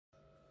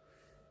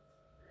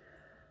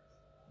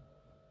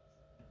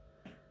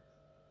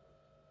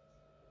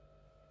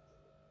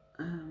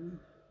Oh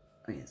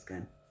yeah, it's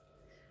going.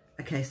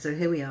 Okay, so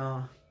here we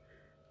are,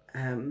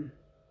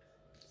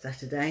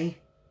 Saturday,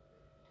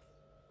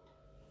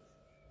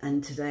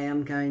 and today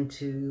I'm going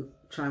to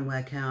try and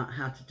work out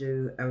how to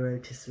do a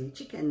rotisserie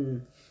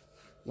chicken.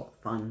 What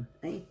fun,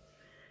 eh?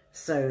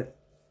 So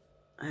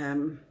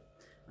I'm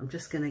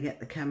just going to get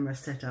the camera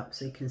set up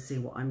so you can see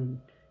what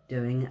I'm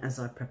doing as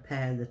I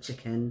prepare the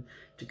chicken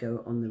to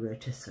go on the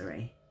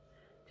rotisserie.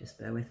 Just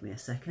bear with me a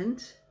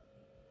second.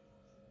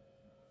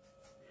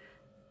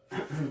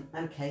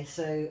 Okay,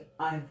 so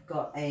I've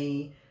got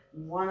a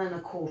 1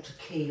 1/4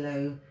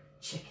 kilo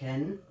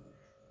chicken,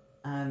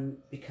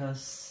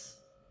 because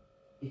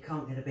you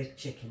can't get a big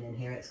chicken in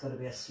here, it's got to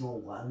be a small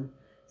one.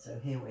 So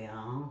here we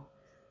are,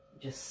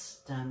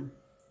 just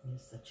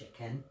here's the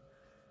chicken.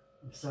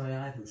 I'm sorry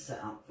I haven't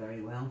set up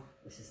very well,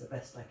 this is the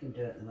best I can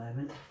do at the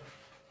moment.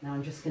 Now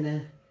I'm just going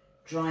to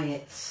dry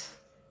it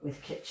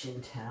with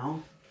kitchen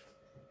towel.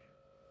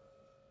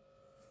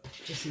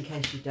 Just in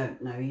case you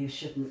don't know, you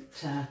shouldn't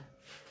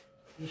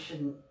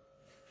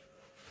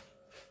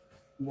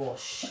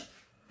wash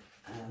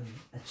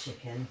a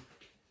chicken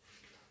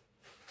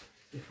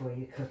before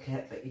you cook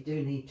it, but you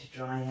do need to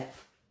dry it.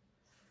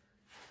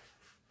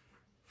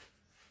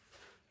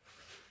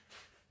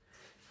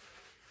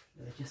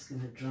 We're just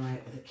going to dry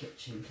it with a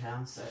kitchen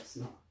towel so it's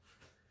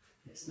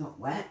not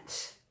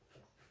wet.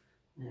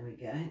 There we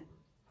go.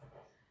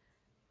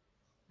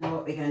 Now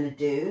what we're going to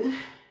do,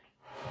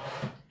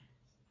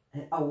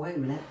 oh wait a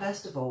minute,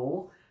 first of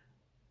all,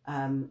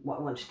 what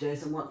I want to do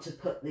is I want to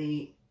put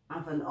the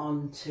oven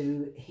on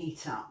to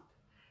heat up,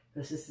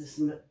 because this is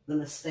the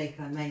mistake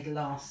I made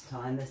last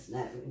time, isn't it?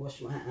 Let me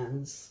wash my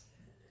hands.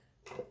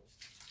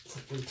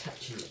 I've been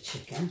touching the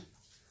chicken.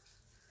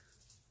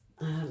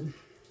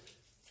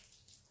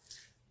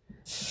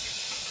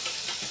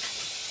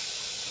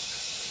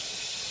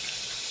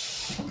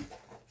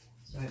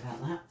 Sorry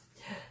about that.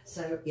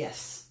 So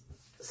yes,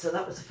 so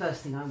that was the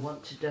first thing I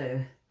want to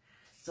do.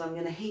 So I'm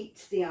going to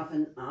heat the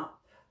oven up.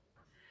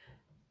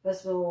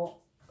 First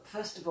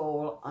of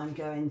all, I'm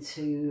going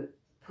to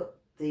put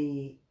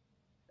the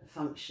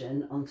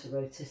function onto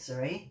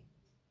rotisserie.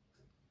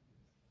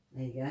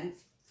 There you go.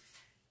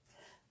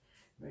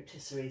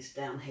 Rotisserie's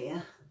down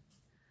here.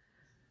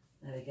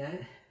 There we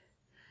go.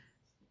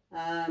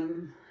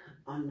 I'm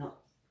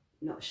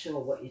not sure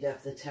what you'd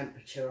have the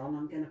temperature on.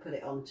 I'm going to put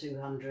it on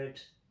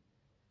 200.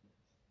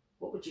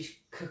 What would you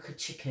cook a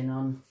chicken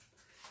on?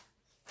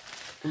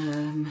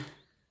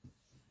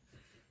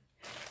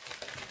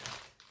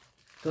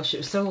 Gosh, it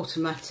was so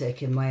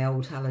automatic in my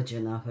old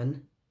halogen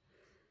oven.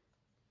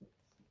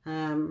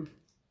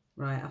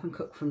 Right, oven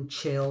cook from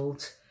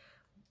chilled,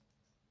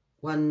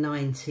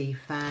 190,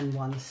 fan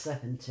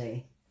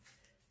 170.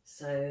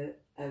 So,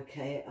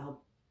 okay,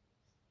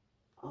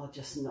 I'll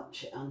just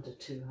notch it under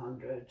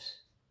 200.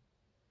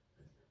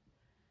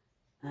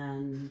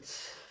 And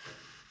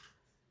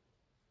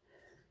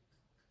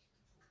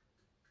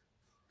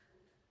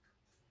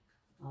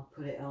I'll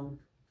put it on.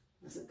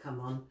 Doesn't come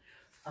on.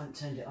 I haven't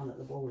turned it on at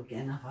the wall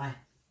again, have I?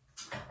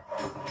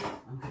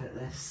 I'm good at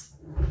this.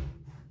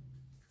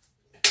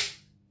 There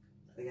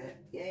we go.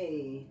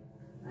 Yay!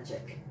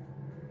 Magic.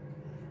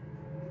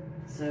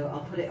 So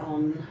I'll put it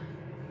on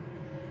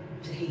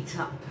to heat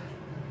up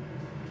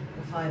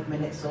for 5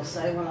 minutes or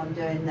so while I'm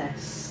doing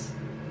this.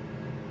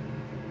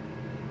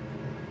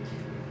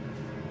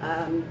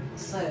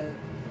 So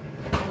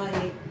what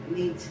I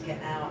need to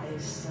get out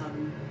is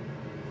some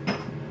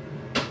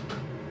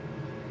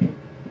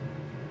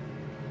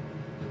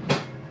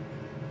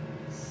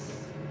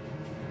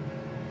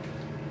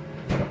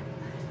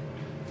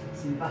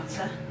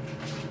butter,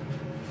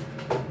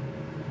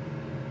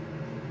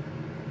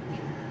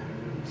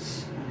 and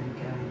I'm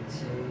going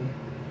to,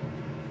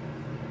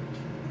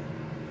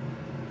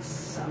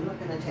 so I'm not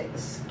going to take the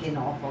skin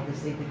off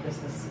obviously because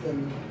the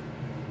skin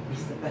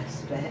is the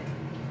best bit,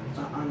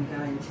 but I'm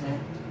going to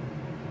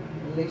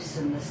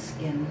loosen the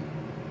skin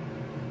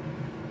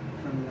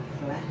from the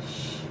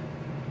flesh.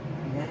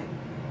 There we go,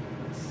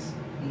 that's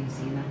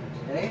easy enough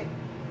to do.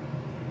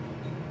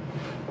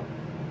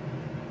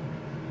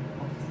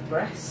 Off the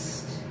breast.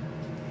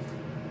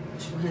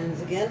 Wash my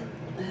hands again.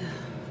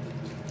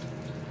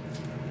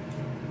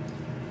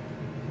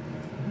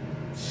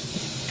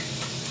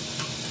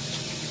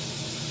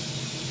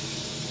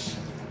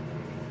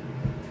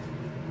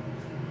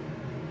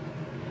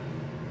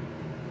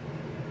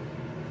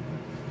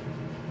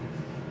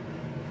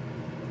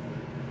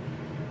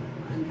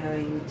 I'm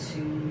going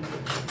to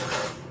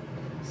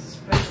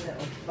spread a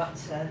little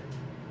butter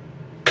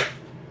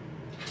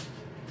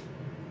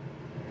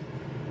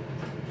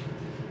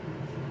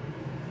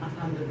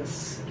up under the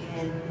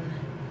skin,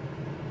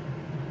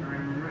 a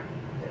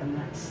bit on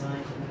that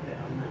side and a bit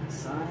on that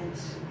side.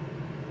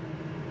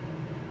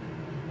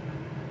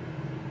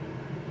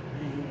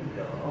 There you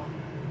go.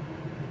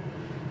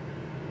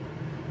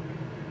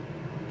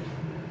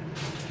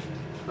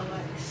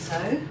 Like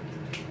so.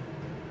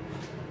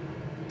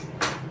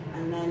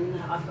 And then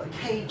I've got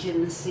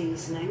Cajun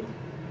seasoning.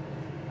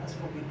 That's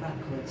probably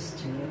backwards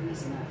to you,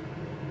 isn't it?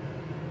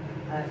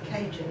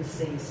 Cajun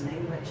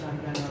seasoning, which I'm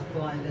going to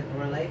apply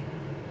liberally.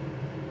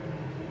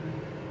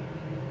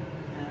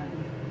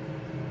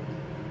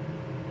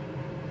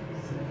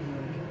 So here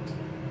we go.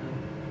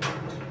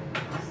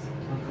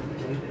 I couldn't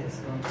do, but it's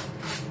gone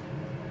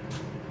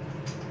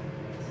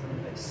a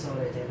bit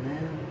solid in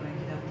there. I'll break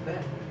it up a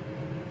bit.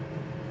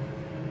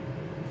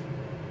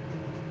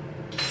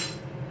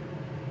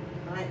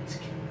 Right,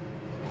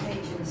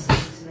 Cajun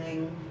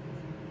seasoning,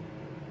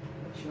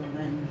 which will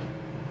then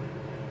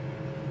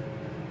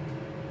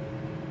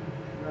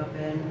rub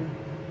in.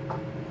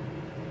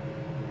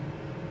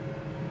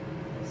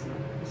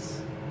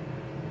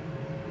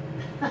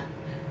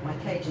 My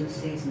Cajun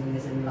seasoning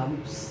is in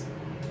lumps.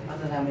 I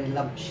don't know how many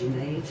lumps you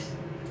need.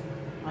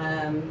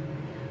 I'm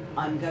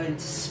going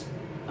to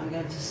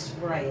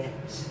spray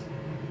it.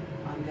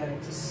 I'm going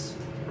to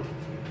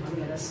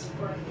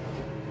spray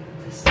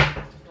this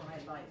dry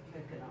light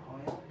coconut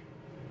oil.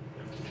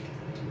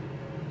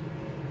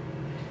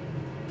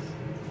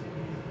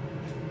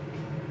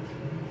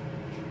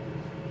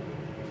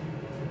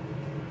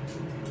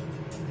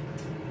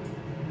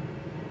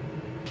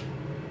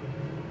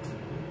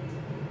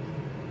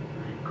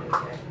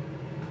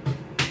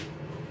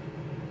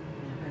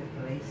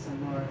 Hopefully some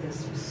more of this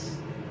will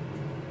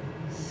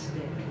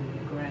stick and be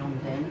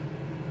ground in.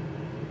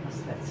 That's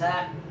better.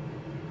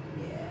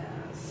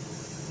 Yes.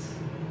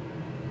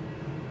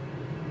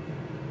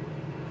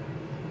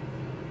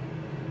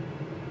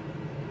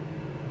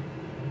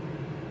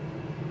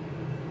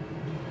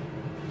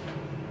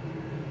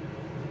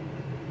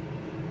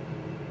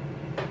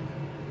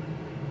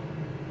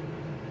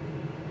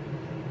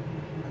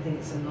 I think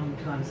it's a long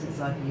time since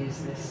I've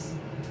used this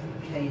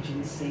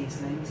Cajun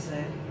seasoning,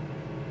 so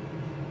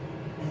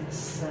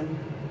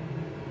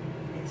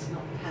it's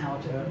not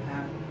powder,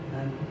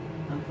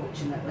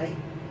 unfortunately.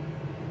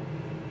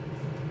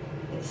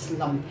 It's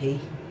lumpy,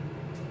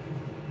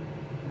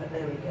 but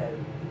there we go.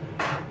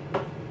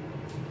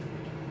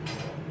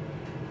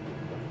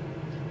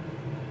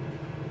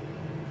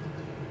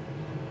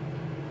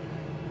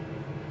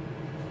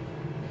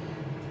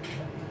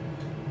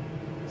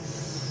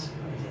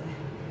 Spread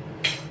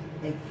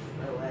it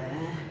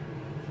everywhere.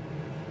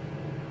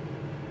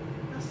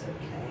 That's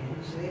okay,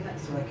 actually.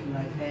 That's working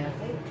okay, I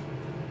think.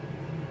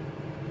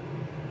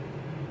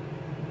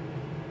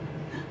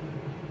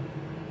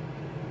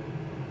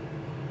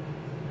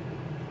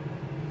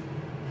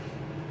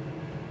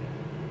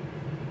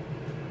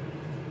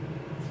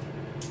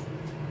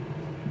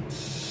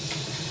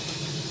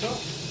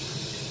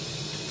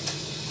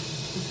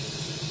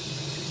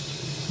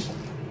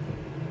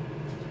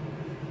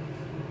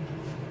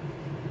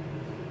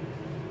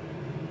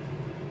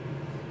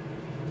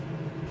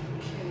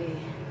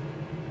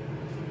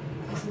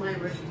 My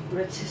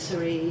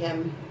rotisserie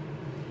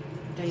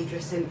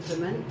dangerous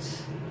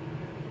implement.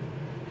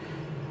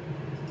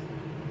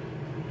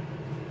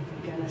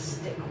 I'm going to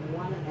stick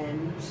one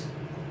end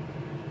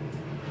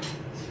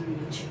through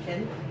the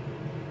chicken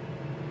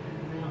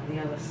and out the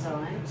other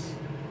side,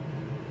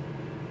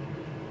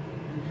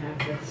 and have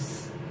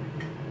this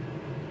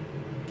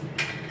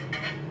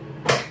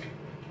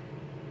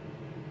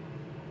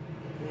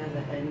the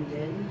other end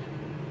in.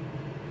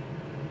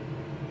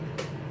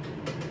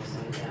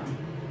 Upside down.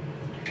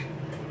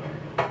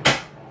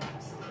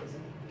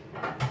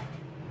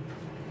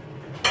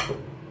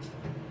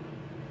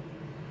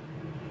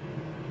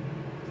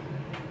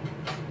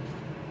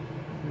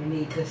 We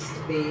need this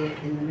to be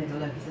in the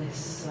middle of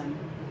this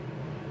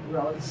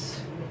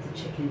rods. We need the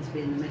chicken to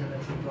be in the middle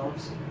of the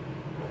rods.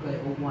 I've got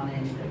it all one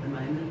end at the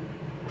moment.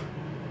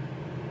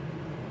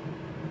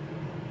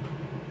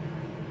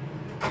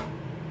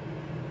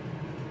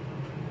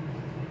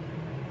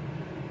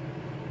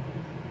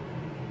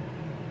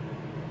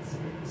 It's a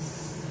bit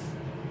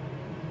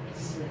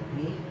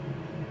slippy.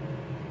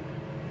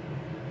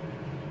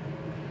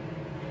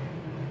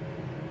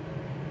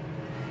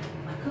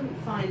 I couldn't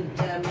find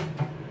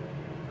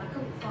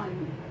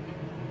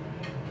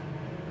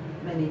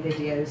many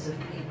videos of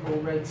people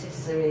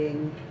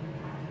rotisserieing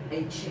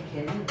a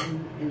chicken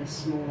in a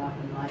small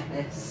oven like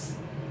this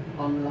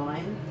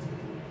online,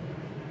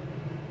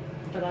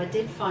 but I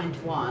did find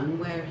one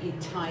where he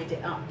tied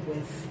it up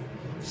with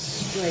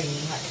string,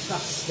 like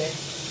trussed it.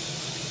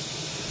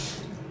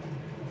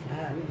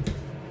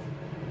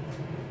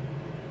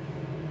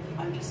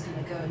 I'm just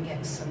going to go and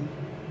get some.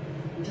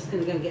 I'm just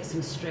going to go and get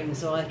some string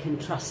so I can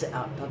truss it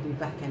up. I'll be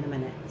back in a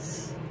minute.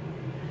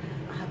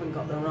 I haven't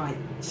got the right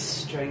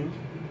string.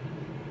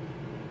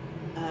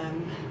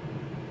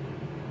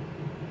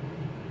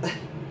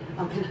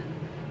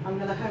 I'm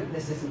gonna hope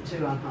this isn't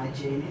too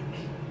unhygienic.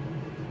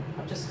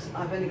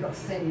 I've only got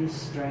thin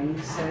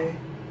string, so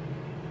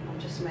I'm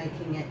just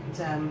making it,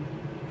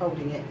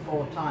 folding it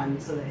 4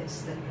 times so that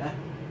it's thicker.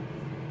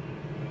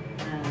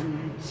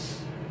 And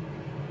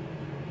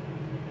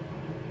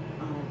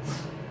I'll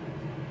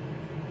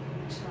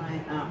tie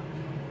it up.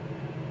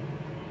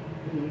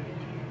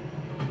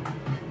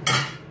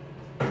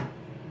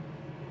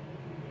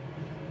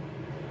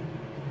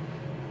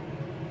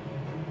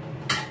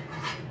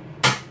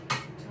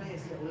 Tie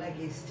his little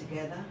leggies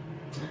together.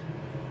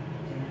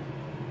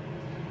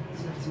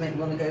 It's enough to make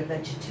me want to go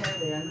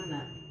vegetarian, isn't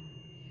it?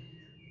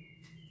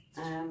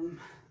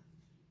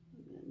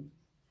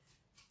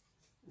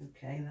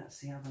 Okay, that's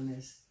the oven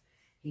is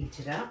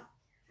heated up.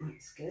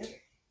 That's good.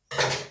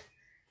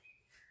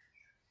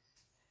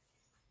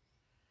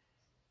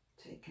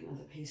 Take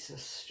another piece of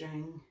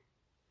string,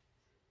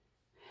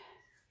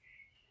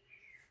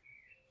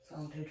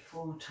 folded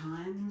 4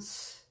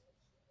 times,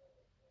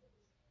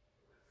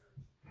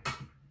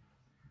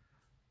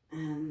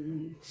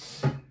 and oh,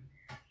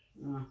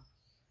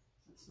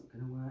 that's not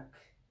going to work.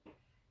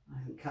 I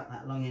haven't cut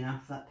that long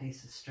enough, that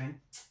piece of string.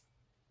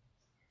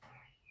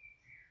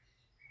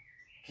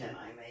 Can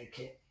I make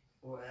it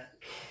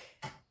work?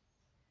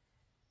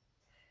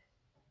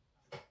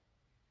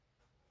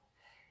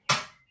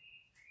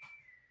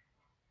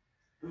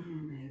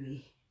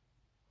 Maybe.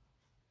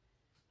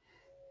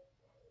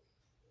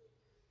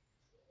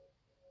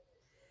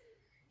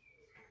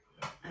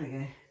 There we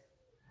go.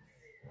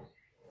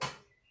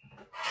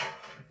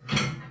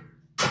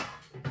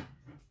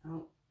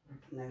 Oh,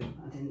 no,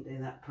 I didn't do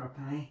that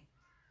properly.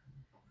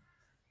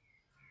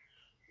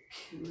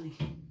 Can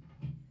I?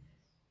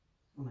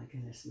 Oh my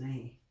goodness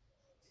me.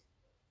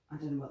 I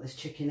don't know what this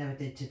chicken ever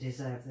did to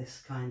deserve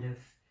this kind of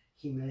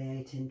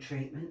humiliating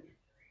treatment.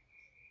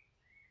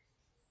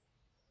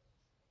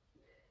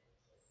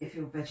 If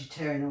you're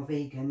vegetarian or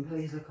vegan,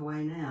 please look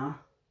away now.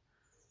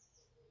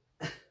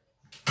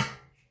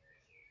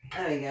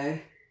 There we go.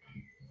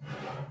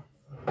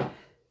 I'm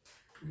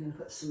going to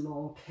put some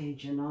more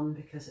Cajun on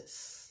because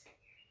it's,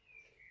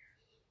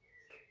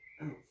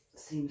 oh, it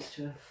seems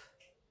to have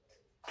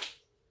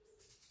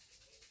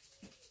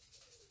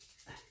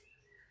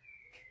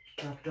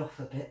rubbed off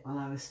a bit while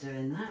I was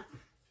doing that.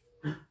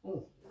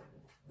 Oh,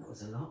 that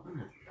was a lot,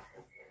 wasn't it?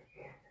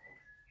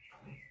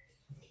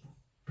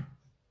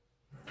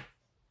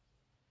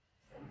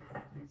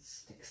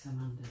 Stick some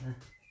under the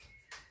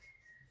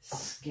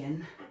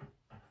skin.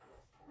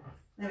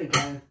 There we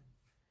go.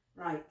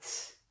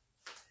 Right.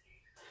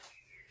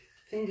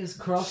 Fingers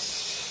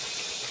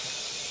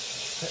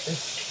crossed that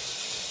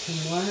this can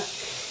work.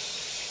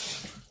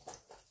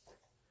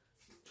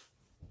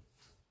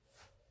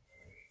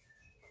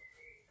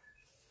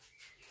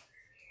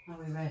 Are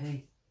we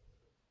ready?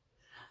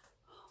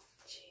 Oh,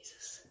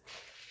 Jesus.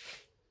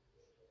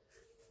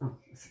 Oh,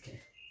 that's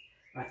okay.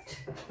 Right.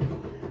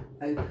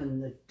 Open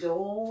the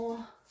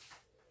door.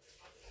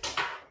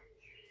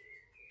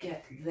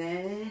 Get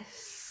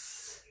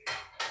this.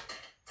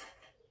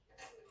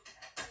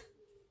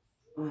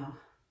 Well,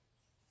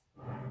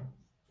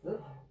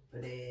 oh,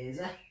 but is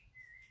it?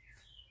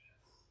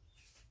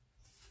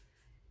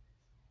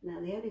 Now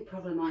the only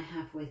problem I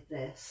have with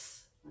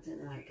this, I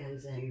don't know how it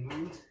goes in,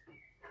 mind.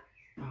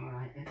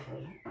 Alright,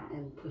 okay,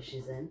 and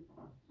pushes in.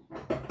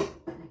 Okay.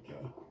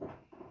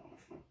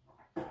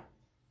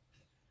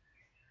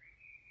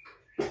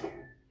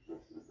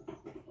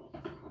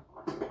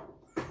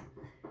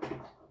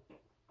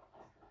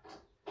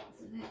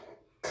 Isn't it?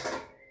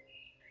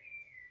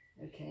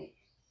 Okay.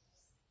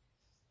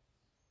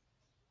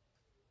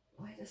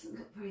 Oh, it doesn't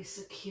look very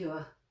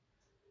secure.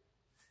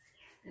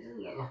 It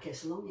doesn't look like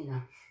it's long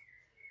enough.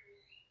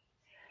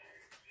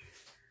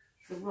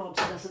 The rod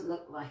doesn't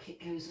look like it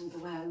goes all the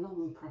way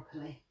along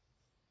properly.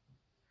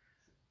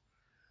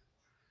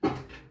 Oh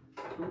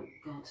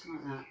God,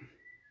 like that.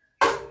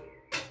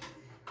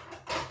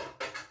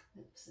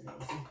 Oops,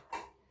 daisy.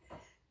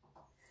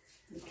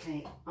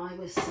 Okay, I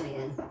was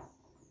saying.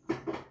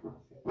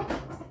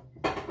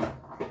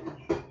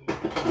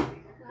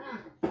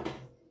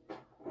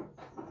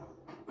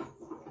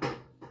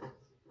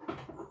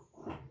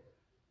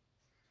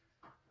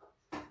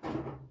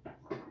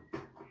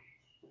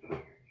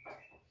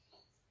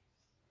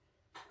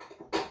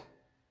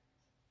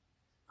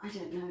 I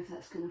don't know if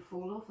that's going to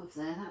fall off of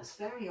there. That's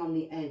very on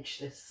the edge,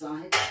 this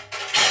side.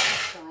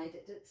 This side,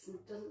 it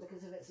doesn't look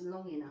as if it's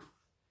long enough.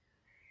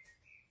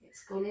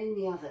 It's gone in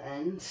the other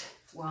end.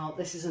 Well,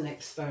 this is an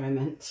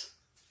experiment.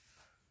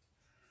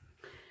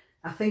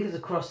 Our fingers are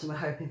crossed and we're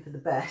hoping for the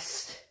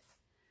best.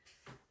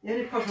 The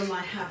only problem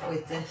I have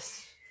with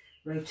this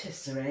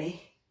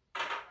rotisserie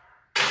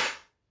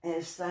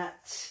is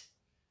that...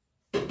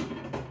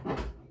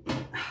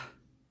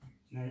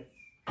 No.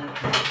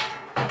 Okay.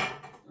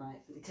 Right,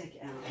 let me take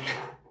it out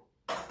now.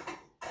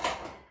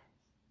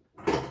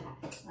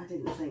 I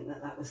didn't think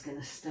that that was going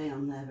to stay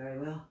on there very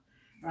well.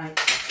 Right,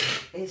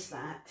 is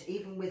that,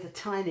 even with a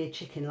tiny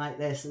chicken like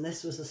this, and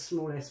this was the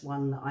smallest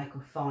one that I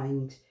could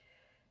find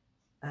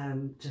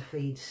to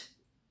feed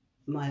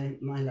my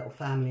little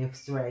family of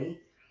 3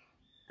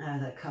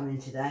 that come in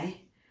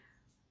today,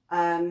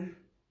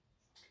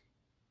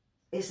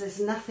 is there's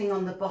nothing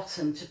on the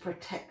bottom to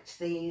protect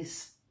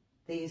these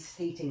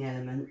heating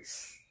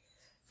elements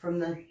from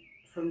the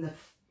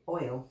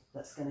oil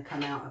that's going to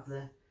come out of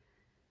the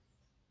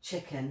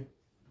chicken.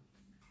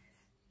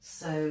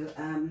 So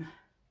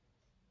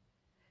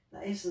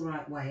that is the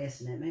right way,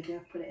 isn't it? Maybe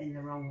I've put it in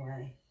the wrong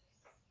way.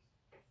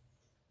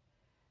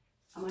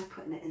 Am I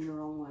putting it in the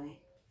wrong way?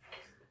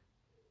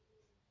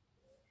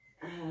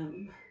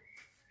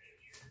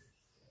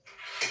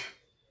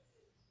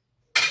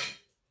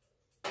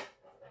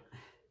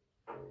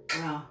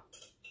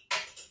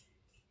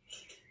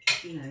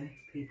 you know,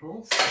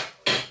 peoples.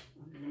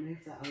 I'm going to move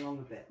that along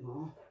a bit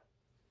more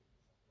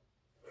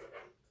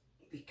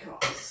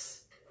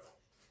because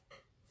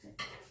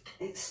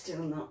it's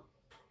still not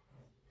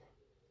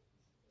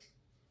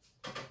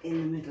in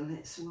the middle,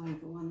 it's all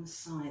over one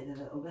side a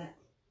little bit.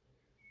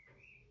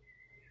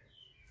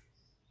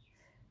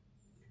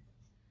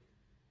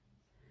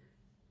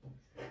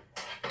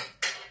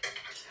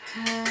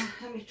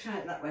 Let me try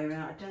it that way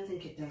around. I don't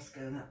think it does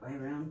go that way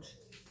around.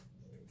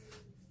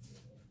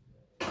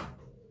 Is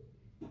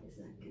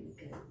that going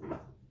to go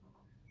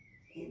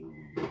in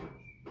there?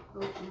 Oh,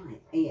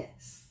 right.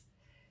 Yes.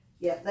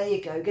 Yep, there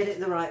you go. Get it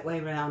the right way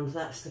round.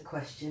 That's the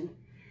question.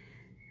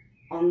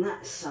 On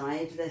that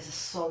side, there's a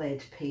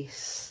solid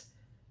piece,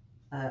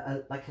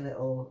 like a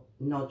little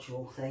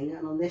nodule thing.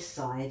 And on this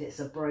side, it's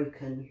a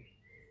broken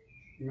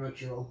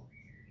nodule.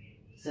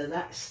 So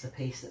that's the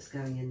piece that's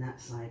going in that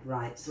side.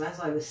 Right, so as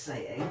I was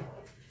saying,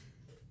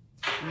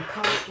 you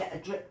can't get a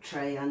drip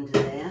tray under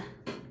there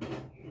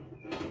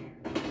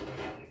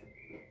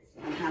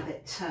and have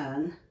it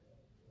turn.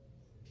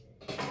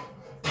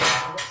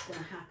 What's going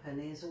to happen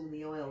is all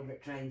the oil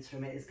that drains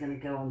from it is going to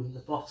go on the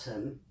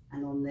bottom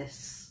and on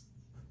this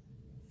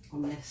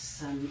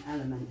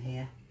element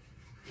here,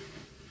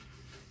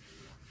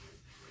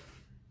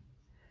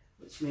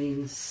 which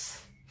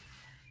means,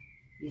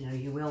 you know,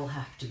 you will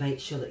have to make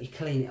sure that you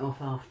clean it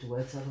off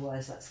afterwards,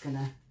 otherwise that's going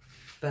to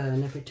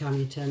burn every time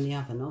you turn the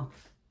oven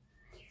off.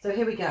 So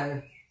here we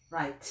go.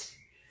 Right,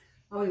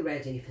 are we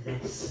ready for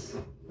this?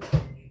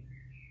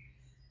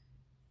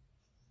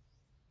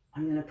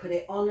 I'm going to put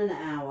it on an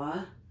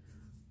hour.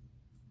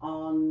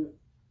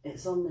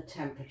 It's on the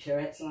temperature.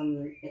 It's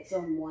on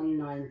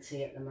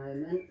 190 at the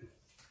moment.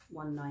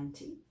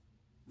 190.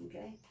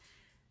 Okay.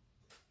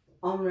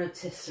 On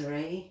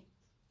rotisserie.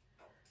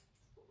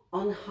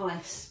 On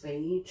high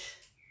speed.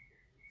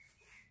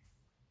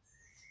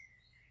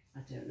 I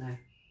don't know.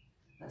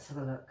 Let's have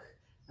a look.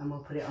 And we'll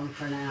put it on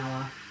for an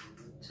hour.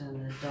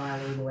 Turn the dial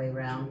all the way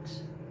round.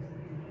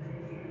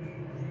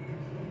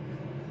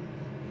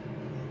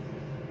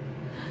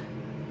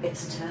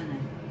 It's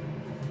turning.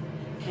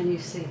 Can you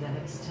see that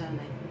it's turning?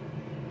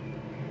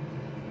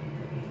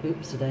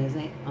 Oops,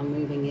 daisy. I'm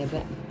moving you a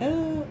bit.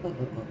 Oh.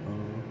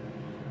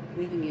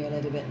 Moving you a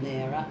little bit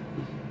nearer.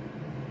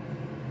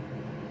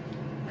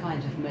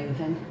 Kind of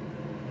moving.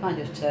 Kind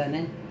of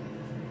turning.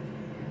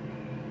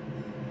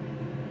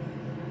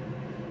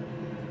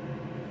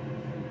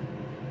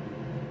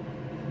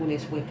 All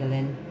is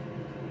wiggling.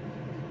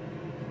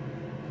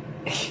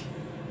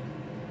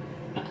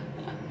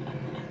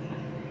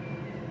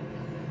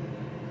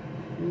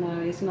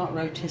 No, he's not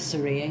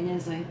rotisserieing,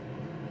 is he?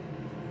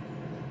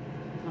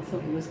 I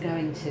thought he was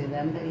going to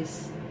then, but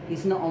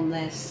he's not on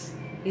this.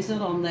 He's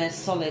not on there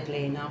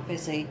solidly enough,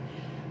 is he?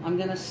 I'm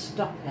going to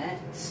stop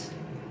it.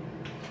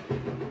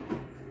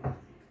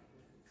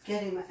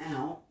 Get him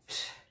out.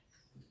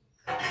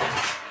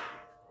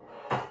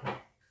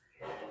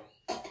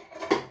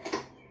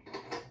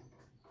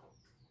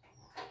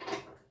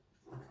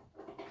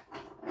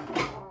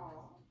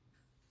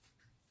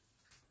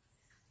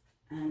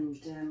 And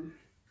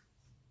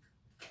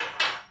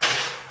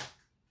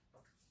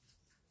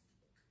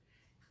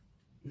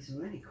it's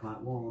really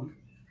quite warm.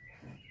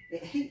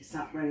 It heats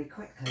up very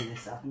quickly,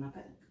 this oven. I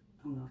bet.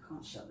 Oh no, I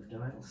can't shut the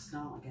door. It'll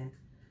start again.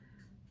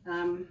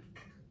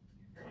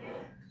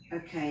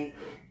 Okay,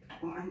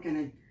 what I'm going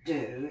to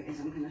do is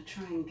I'm going to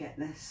try and get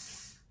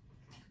this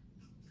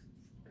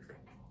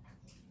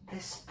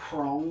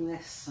prong,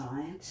 this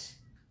side,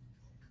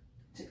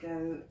 to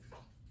go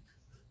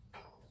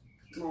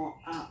more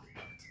up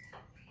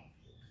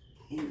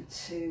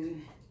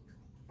into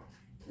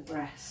the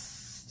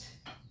breast.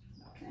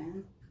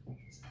 Okay.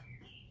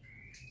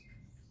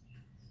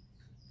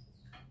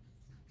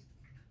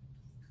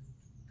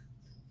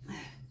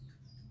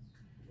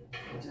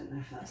 I don't know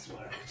if that's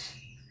worked.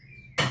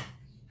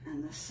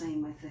 And the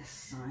same with this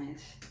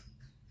side.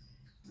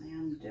 I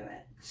undo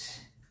it,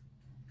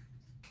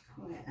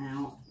 pull it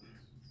out.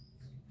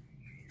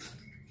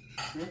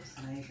 Oops,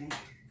 maybe.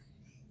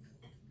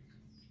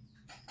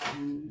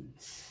 And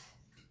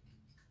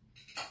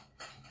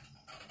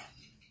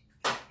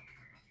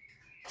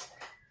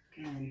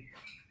again.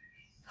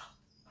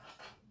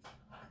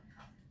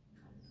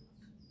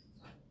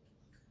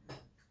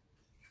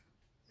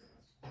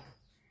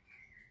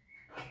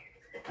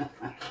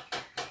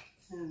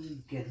 Oh,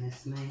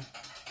 goodness me.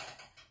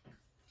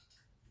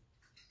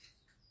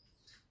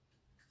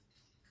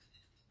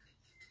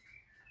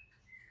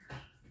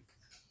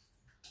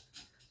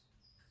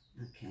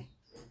 Okay.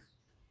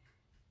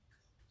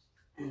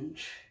 And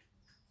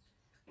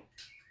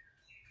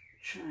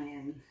try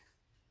and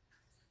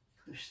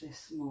push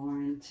this more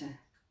into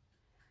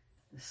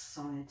the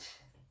side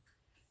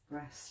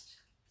breast.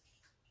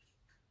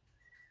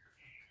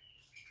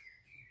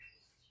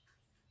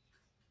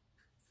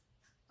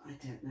 I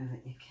don't know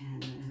that you can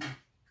really.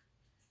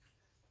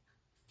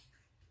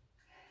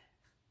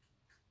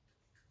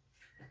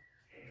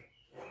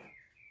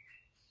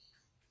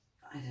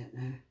 I don't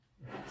know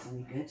if it's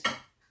any good.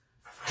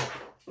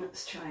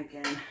 Let's try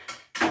again.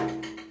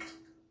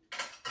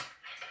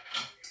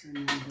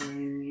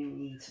 Remembering you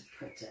need to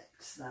put it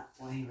that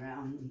way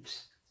round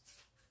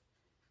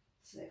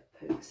so it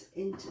pokes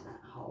into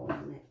that hole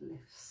and it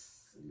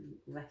lifts and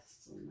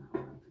rests on that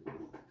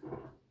one.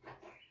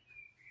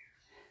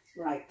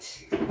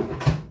 Right, you're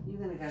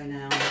going to go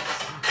now,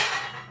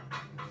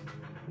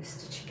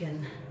 Mr.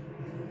 Chicken.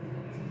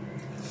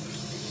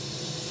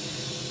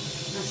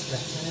 That's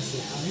better, isn't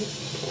it, I think?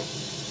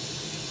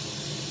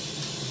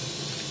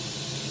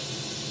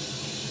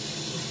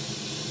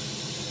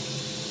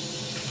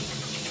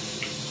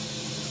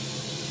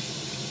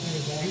 There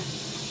we go.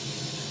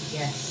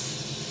 Yes.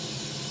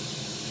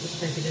 Just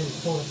hope it didn't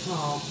fall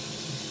apart.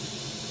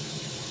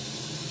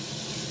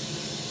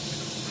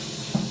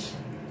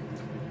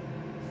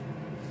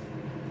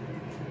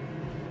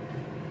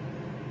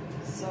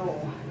 So,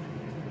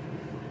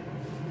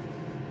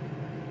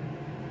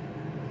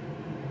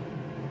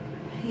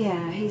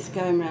 yeah, he's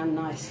going round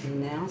nicely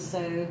now.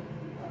 So,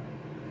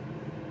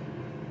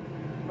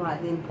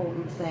 right, the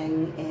important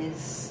thing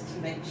is to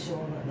make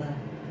sure that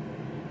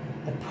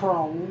the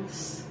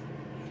prongs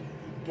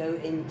go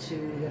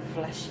into the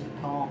fleshy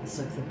parts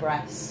of the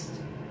breast.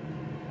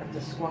 I have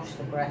to squash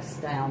the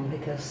breast down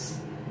because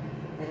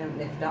they don't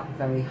lift up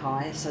very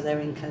high, so their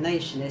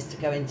inclination is to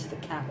go into the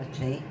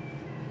cavity,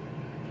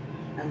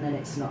 and then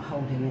it's not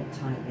holding it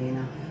tightly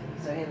enough.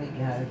 So here we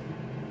go.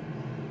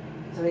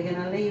 So we're going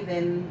to leave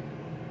him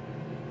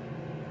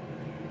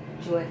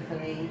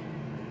joyfully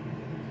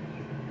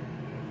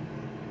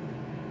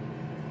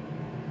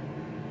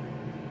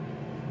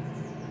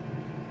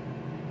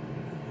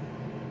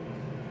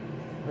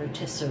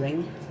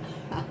rotisserie,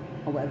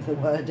 or whatever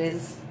the word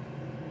is.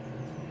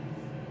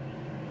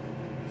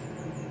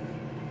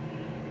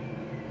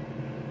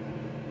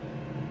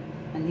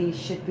 And he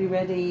should be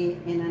ready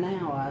in an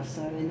hour,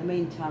 so in the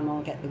meantime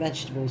I'll get the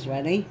vegetables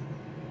ready,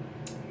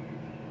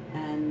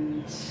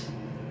 and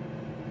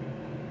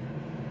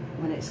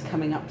when it's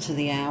coming up to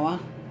the hour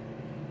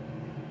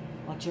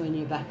I'll join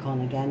you back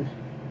on again.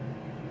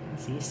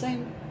 See you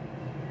soon.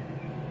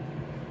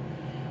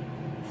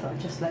 So I'll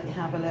just let you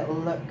have a little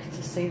look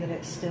to see that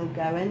it's still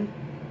going.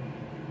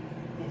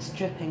 It's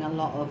dripping a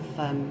lot of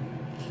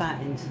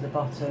fat into the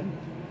bottom.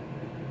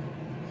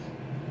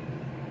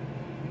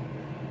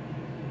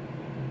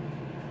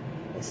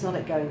 It's not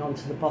it going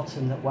onto the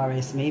bottom that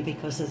worries me,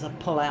 because there's a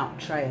pull-out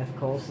tray, of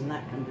course, and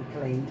that can be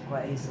cleaned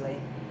quite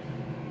easily.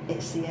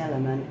 It's the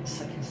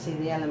elements. I can see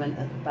the element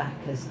at the back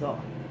has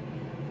got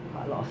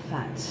quite a lot of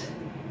fat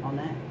on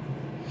it.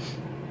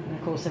 And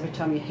of course, every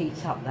time you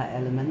heat up that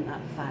element,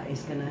 that fat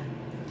is going to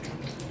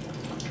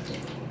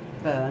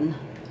burn.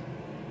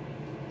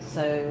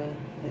 So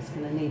it's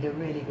going to need a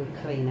really good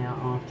clean out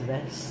after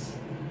this.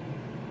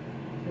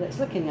 But it's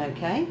looking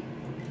okay,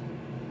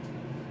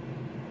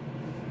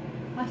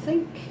 I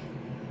think.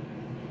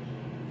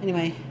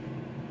 Anyway,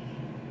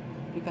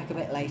 be back a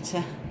bit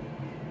later.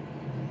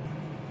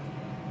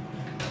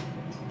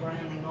 It's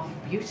browning off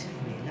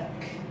beautifully,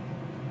 look.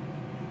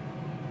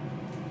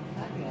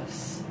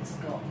 Fabulous. It's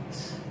got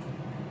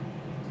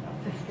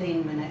about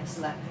 15 minutes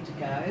left to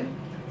go.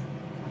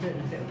 I don't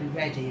know if it'll be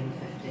ready in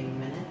 15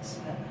 minutes,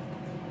 but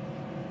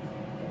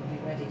it'll be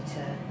ready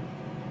to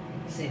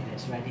see if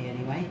it's ready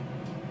anyway.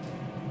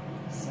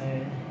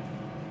 So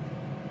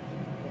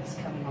it's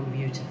coming on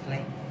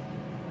beautifully.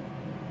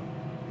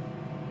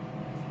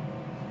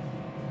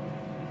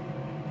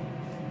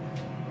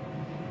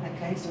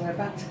 Okay, so we're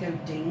about to go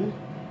ding.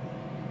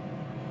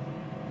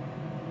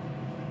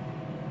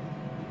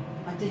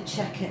 I did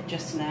check it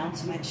just now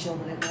to make sure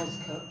that it was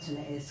cooked, and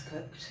it is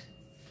cooked.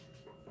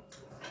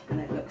 And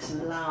it looks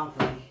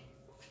lovely.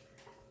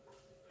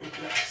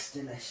 It looks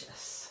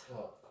delicious.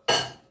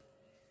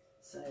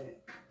 So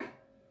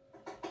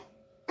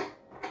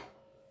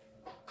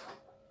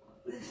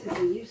this is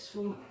a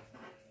useful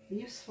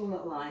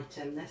little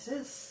item. This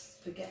is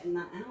for getting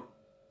that out.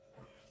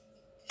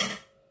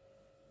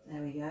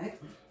 There we go.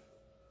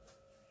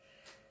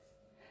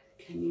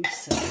 Can you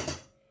see?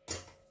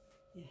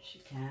 Yes,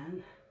 you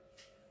can.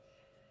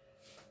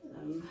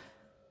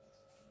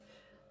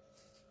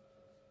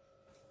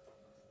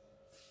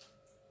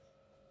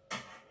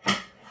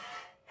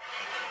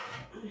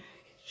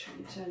 Try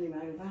and turn him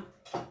over.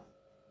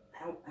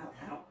 Ow, ow,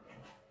 ow.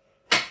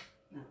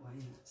 That way,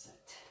 that's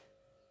it.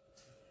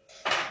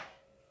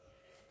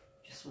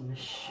 Just want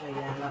to show you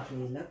how lovely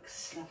he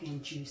looks. Lovely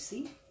and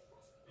juicy.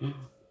 Look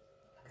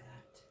at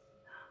that.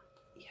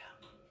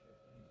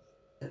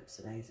 Yeah. Oops,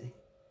 a daisy.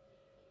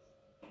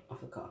 I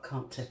forgot I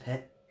can't tip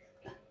it.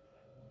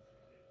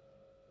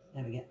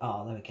 There we go.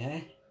 Oh, there we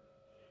go.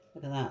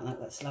 Look at that.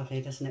 That's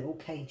lovely, doesn't it? All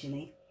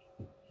Cajun-y.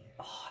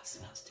 Oh, it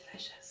smells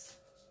delicious.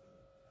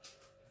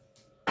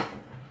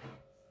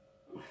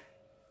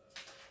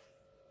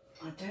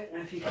 I don't know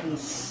if you can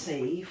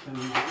see from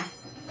there.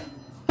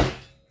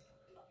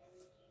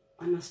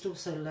 I must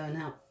also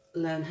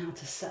learn how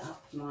to set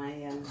up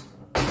my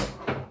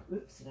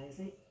oops,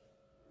 daisy.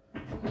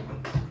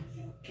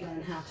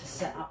 Learn how to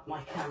set up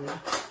my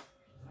camera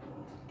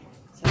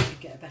so I can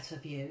get a better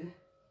view.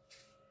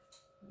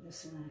 I'm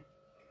just gonna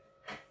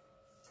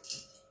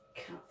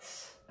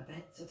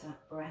of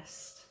that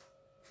breast.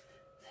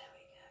 There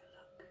we go,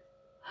 look.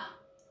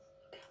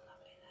 Look how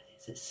lovely that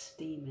is. It's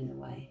steaming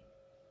away.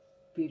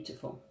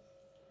 Beautiful.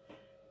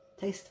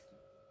 Taste.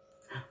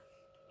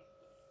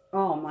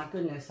 Oh my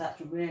goodness,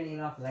 that's really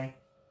lovely.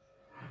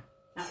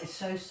 That is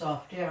so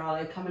soft. Dear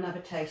Arlo, come and have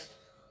a taste.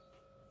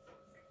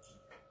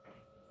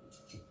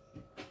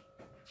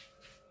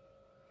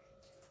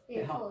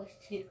 Bit hot.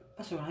 Yeah,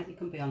 that's alright, you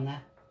can be on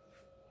there.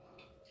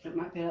 It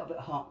might be a little bit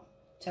hot.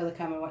 Tell the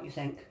camera what you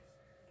think.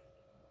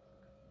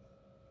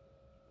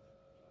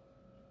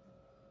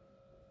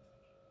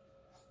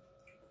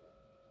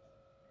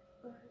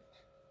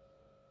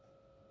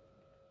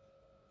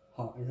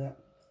 Hot, is it?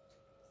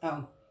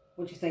 Oh,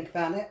 what do you think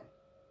about it?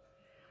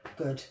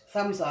 Good.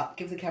 Thumbs up.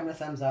 Give the camera a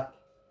thumbs up.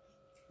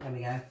 There we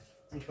go.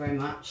 Thank you very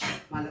much.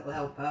 My little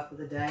helper for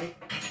the day.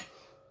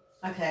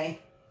 Okay,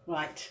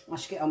 right. I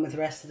should get on with the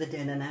rest of the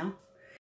dinner now.